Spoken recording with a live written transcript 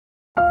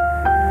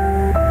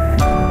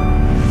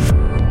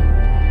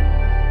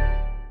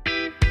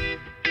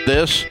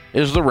This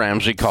is the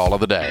Ramsey Call of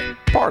the Day,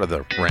 part of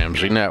the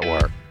Ramsey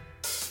Network.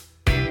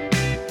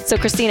 So,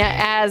 Christina,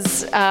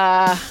 as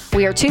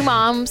we are two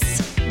moms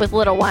with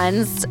little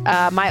ones,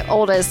 my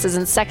oldest is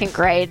in second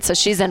grade, so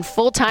she's in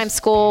full-time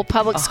school,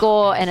 public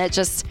school, and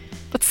that's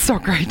so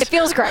great. It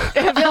feels great.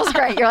 It feels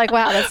great. You're like,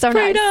 wow, that's so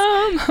Freedom.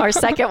 Nice. Our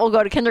second will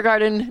go to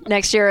kindergarten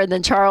next year, and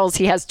then Charles,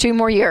 he has 2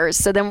 more years.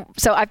 So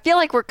I feel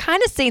like we're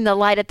kind of seeing the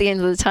light at the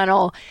end of the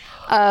tunnel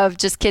of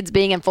just kids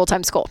being in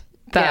full-time school.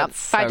 That's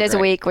 5 days a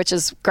week, which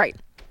is great.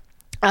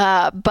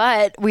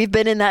 But we've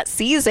been in that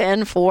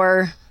season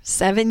for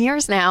 7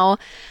 years now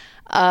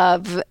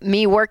of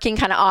me working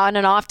kind of on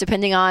and off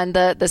depending on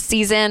the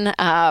season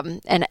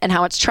and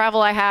how much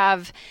travel I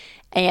have.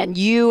 And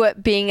you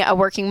being a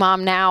working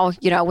mom now,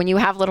 when you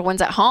have little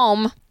ones at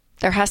home,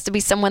 there has to be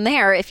someone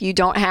there if you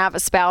don't have a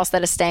spouse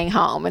that is staying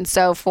home. And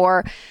so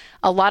for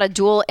a lot of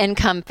dual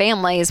income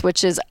families,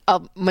 which is a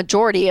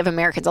majority of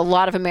Americans, a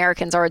lot of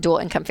Americans are a dual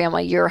income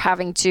family, you're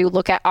having to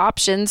look at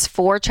options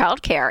for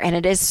childcare. And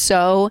it is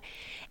so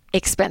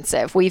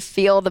expensive. We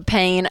feel the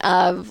pain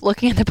of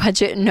looking at the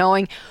budget and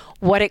knowing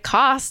what it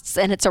costs.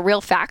 And it's a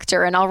real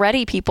factor. And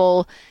already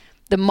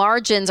the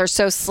margins are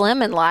so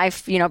slim in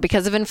life,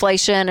 because of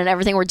inflation and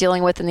everything we're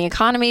dealing with in the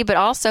economy, but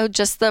also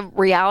just the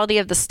reality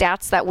of the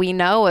stats that we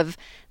know of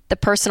the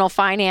personal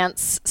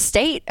finance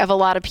state of a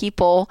lot of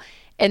people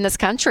in this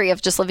country,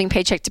 of just living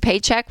paycheck to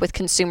paycheck with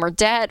consumer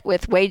debt,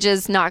 with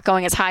wages not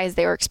going as high as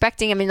they were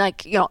expecting. I mean,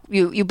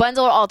 you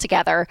bundle it all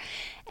together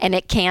and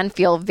it can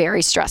feel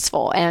very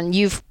stressful. And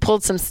you've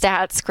pulled some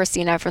stats,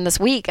 Christina, from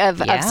this week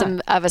of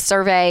a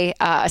survey,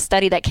 a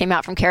study that came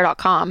out from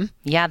care.com.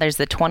 Yeah, there's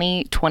the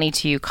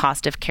 2022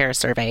 Cost of Care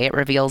survey. It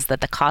reveals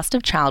that the cost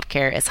of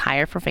childcare is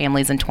higher for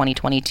families in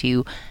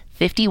 2022.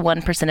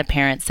 51% of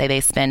parents say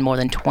they spend more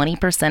than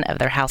 20% of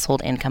their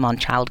household income on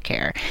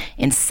childcare,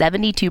 and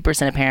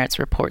 72% of parents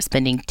report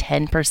spending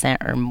 10%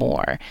 or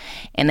more.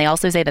 And they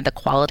also say that the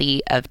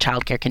quality of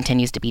childcare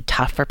continues to be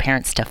tough for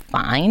parents to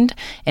find.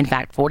 In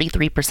fact,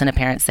 43% of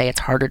parents say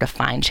it's harder to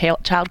find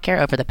childcare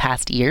over the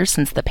past year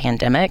since the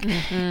pandemic.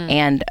 Mm-hmm.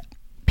 And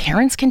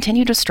parents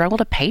continue to struggle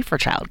to pay for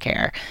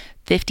childcare.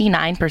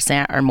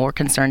 59% are more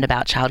concerned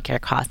about childcare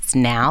costs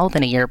now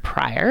than a year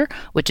prior,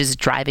 which is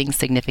driving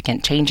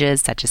significant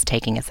changes such as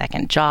taking a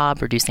second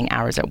job, reducing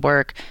hours at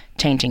work,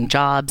 changing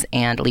jobs,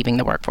 and leaving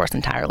the workforce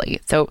entirely.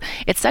 So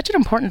it's such an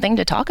important thing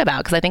to talk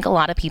about because I think a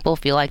lot of people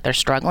feel like they're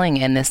struggling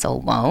in this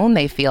alone.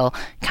 They feel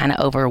kind of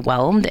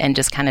overwhelmed and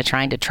just kind of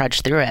trying to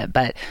trudge through it.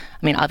 But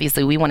I mean,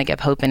 obviously, we want to give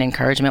hope and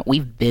encouragement.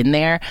 We've been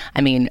there.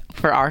 I mean,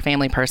 for our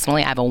family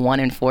personally, I have a 1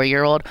 and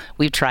 4-year-old.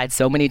 We've tried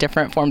so many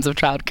different forms of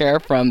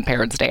childcare, from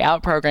Parents' Day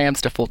Out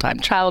programs to full-time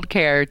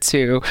childcare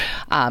to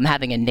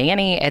having a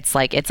nanny. It's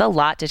a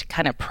lot to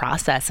kind of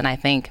process. And I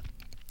think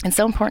it's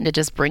so important to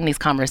just bring these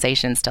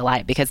conversations to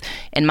light because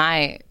in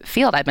my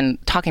field, I've been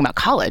talking about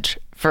college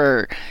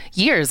for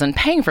years and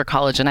paying for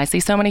college. And I see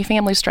so many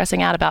families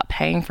stressing out about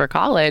paying for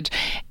college.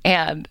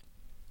 And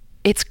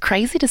it's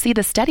crazy to see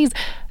the studies.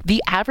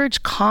 The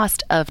average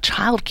cost of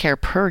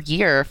childcare per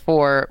year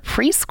for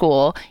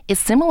preschool is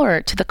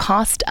similar to the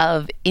cost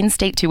of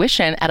in-state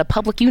tuition at a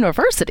public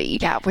university.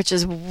 Yeah, which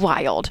is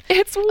wild.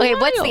 It's wild. Okay,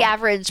 what's the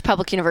average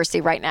public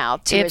university right now?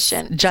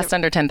 Tuition? It's just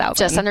under $10,000.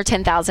 Just under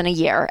 $10,000 a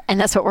year. And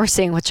that's what we're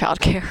seeing with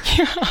childcare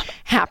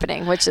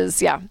happening, which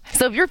is, yeah.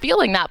 So if you're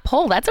feeling that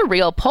pull, that's a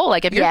real pull.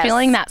 Like if you're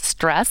feeling that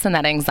stress and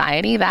that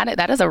anxiety,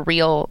 that is a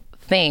real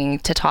thing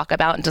to talk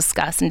about and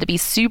discuss and to be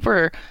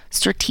super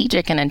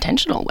strategic and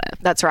intentional with.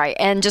 That's right.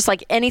 And just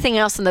like anything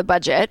else in the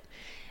budget,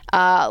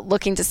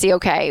 looking to see,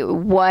 okay,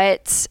 where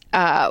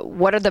are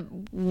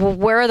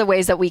the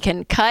ways that we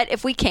can cut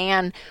if we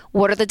can?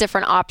 What are the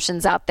different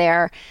options out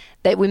there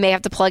that we may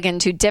have to plug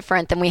into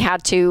different than we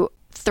had to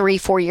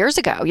 3-4 years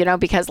ago,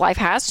 because life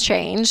has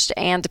changed,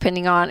 and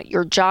depending on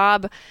your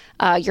job,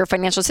 your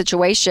financial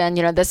situation,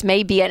 this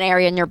may be an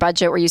area in your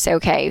budget where you say,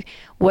 okay,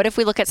 what if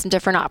we look at some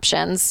different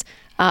options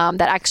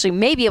that actually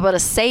may be able to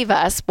save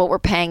us what we're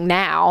paying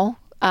now,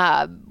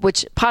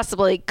 which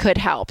possibly could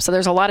help. So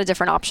there's a lot of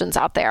different options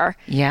out there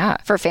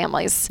for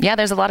families. Yeah,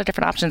 there's a lot of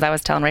different options. I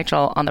was telling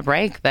Rachel on the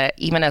break that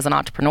even as an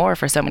entrepreneur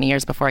for so many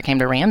years before I came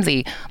to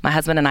Ramsey, my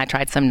husband and I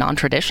tried some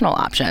non-traditional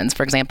options.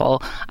 For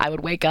example, I would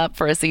wake up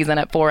for a season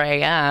at 4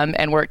 a.m.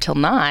 and work till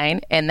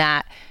 9, and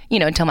that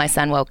until my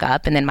son woke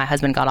up, and then my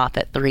husband got off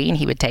at 3 and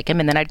he would take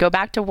him, and then I'd go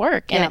back to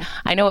work. And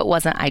I know it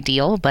wasn't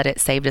ideal, but it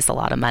saved us a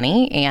lot of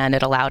money and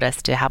it allowed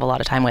us to have a lot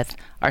of time with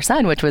our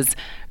son, which was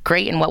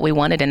great and what we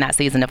wanted in that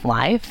season of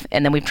life.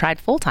 And then we've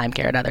tried full-time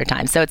care at other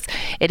times. So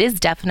it is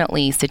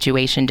definitely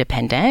situation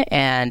dependent.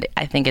 And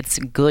I think it's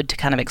good to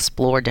kind of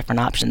explore different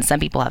options. Some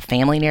people have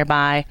family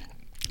nearby.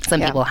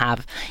 Some people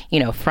have,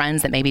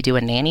 friends that maybe do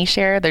a nanny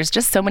share. There's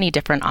just so many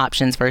different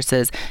options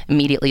versus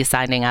immediately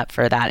signing up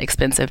for that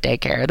expensive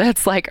daycare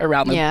that's like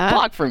around the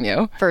block from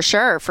you. For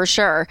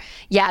sure.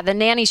 Yeah, the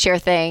nanny share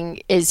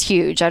thing is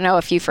huge. I know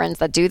a few friends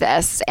that do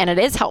this, and it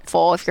is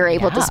helpful if you're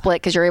able to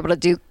split because you're able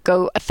to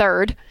go a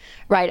third,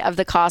 right, of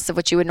the cost of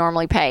what you would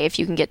normally pay if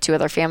you can get two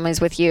other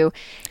families with you,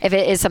 if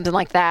it is something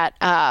like that.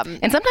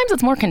 And sometimes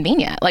it's more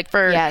convenient. Like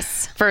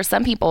for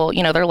some people,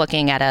 they're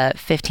looking at a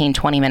 15,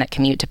 20-minute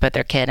commute to put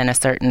their kid in a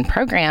certain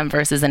program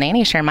versus a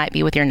nanny share might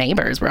be with your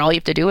neighbors, where all you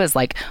have to do is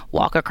like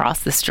walk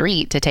across the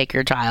street to take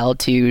your child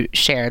to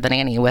share the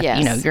nanny with,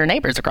 your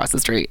neighbors across the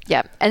street.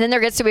 Yeah. And then there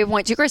gets to be a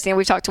point too, Christina,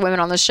 we've talked to women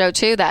on the show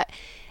too, that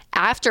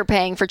after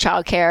paying for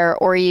childcare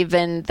or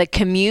even the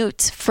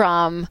commute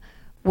from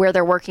where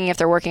they're working, if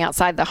they're working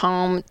outside the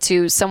home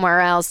to somewhere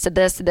else, to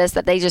this,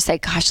 that they just say,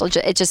 gosh,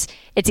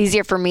 it's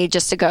easier for me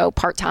just to go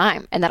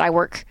part-time and that I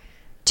work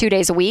 2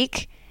 days a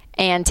week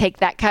and take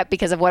that cut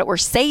because of what we're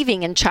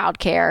saving in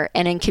childcare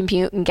and in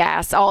commute and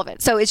gas, all of it.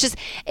 So it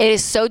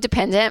is so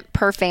dependent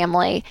per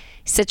family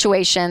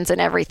situations and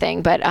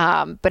everything. But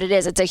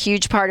it's a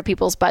huge part of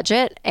people's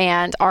budget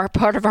and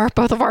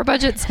both of our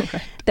budgets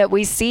that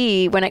we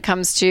see when it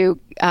comes to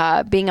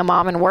being a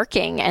mom and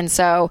working. And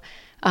so,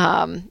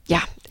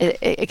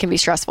 it can be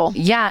stressful.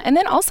 Yeah. And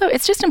then also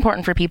it's just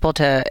important for people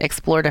to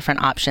explore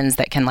different options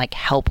that can like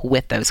help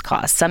with those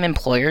costs. Some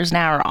employers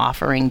now are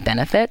offering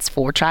benefits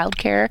for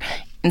childcare.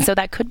 And so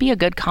that could be a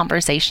good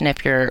conversation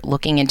if you're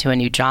looking into a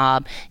new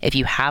job. If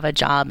you have a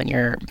job and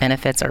your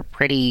benefits are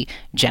pretty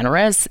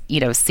generous,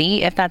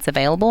 see if that's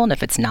available. And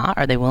if it's not,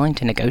 are they willing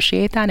to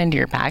negotiate that into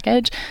your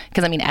package?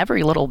 Because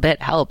every little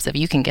bit helps. If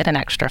you can get an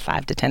extra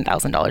 $5,000 to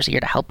 $10,000 a year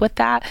to help with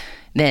that,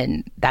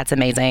 then that's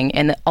amazing.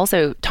 And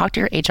also talk to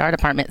your HR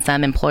department.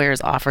 Some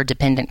employers offer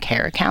dependent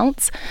care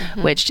accounts,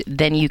 which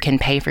then you can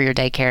pay for your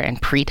daycare in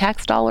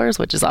pre-tax dollars,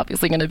 which is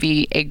obviously going to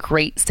be a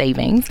great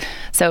savings.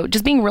 So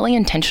just being really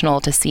intentional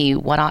to see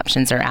what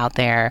options are out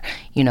there,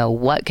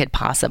 what could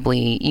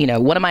possibly,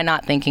 what am I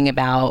not thinking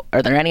about?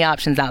 Are there any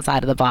options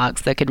outside of the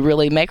box that could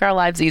really make our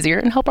lives easier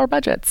and help our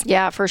budgets?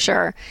 Yeah, for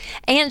sure.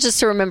 And just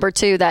to remember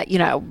too that,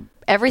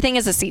 everything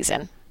is a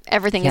season.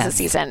 Everything is a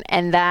season.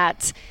 And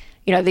that,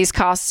 these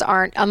costs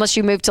aren't, unless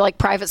you move to like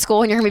private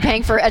school and you're going to be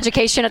paying for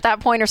education at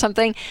that point or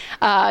something.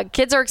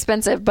 Kids are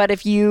expensive, but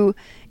if you're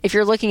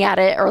looking at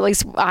it, or at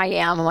least I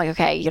am, I'm like,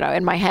 okay,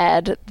 in my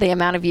head, the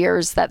amount of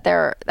years that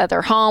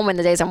they're home and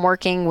the days I'm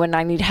working when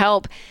I need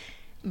help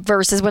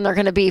versus when they're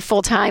going to be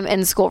full-time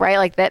in school, right?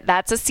 Like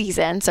that's a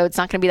season. So it's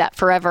not going to be that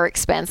forever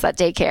expense, that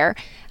daycare,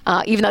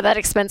 even though that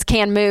expense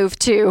can move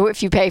too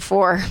if you pay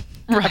for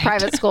a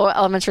private school,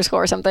 elementary school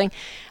or something.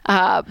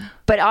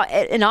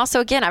 And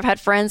also, again, I've had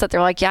friends that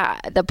they're like, yeah,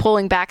 the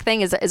pulling back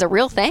thing is a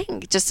real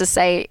thing, just to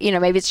say,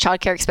 maybe it's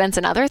childcare expense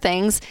and other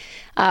things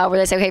where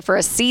they say, okay, for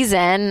a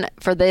season,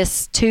 for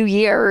this 2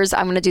 years,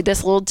 I'm going to do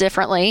this a little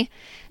differently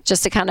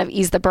just to kind of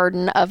ease the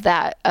burden of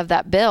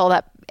that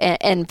bill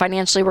and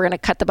financially we're going to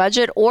cut the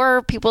budget.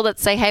 Or people that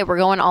say, hey, we're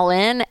going all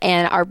in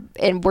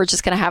and we're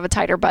just going to have a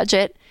tighter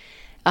budget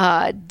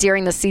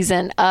during the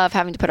season of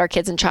having to put our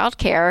kids in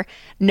childcare,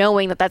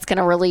 knowing that that's going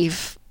to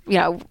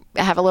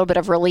have a little bit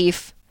of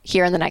relief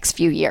here in the next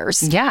few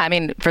years. Yeah.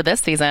 For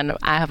this season,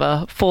 I have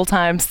a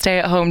full-time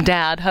stay-at-home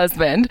dad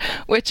husband,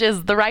 which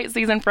is the right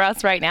season for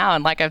us right now.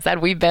 And like I've said,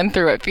 we've been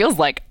through, it feels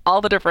like all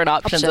the different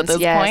options at this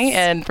point.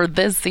 And for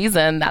this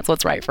season, that's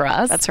what's right for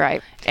us. That's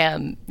right.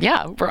 And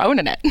yeah, we're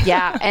owning it.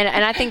 Yeah.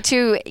 And I think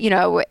too,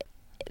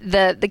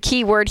 the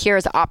key word here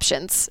is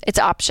options. It's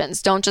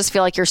options. Don't just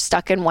feel like you're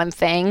stuck in one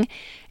thing.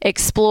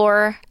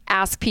 Explore,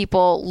 ask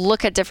people,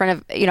 look at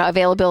different,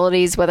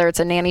 availabilities, whether it's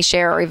a nanny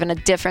share or even a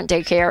different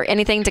daycare,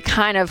 anything to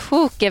kind of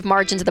give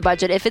margin to the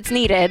budget if it's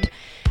needed.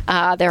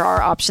 There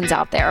are options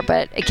out there,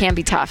 but it can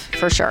be tough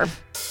for sure.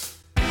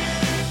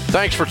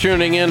 Thanks for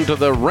tuning in to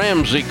the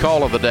Ramsey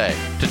Call of the Day.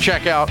 To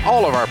check out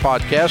all of our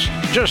podcasts,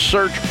 just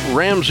search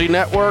Ramsey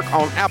Network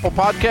on Apple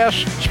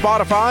Podcasts,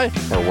 Spotify,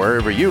 or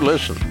wherever you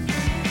listen.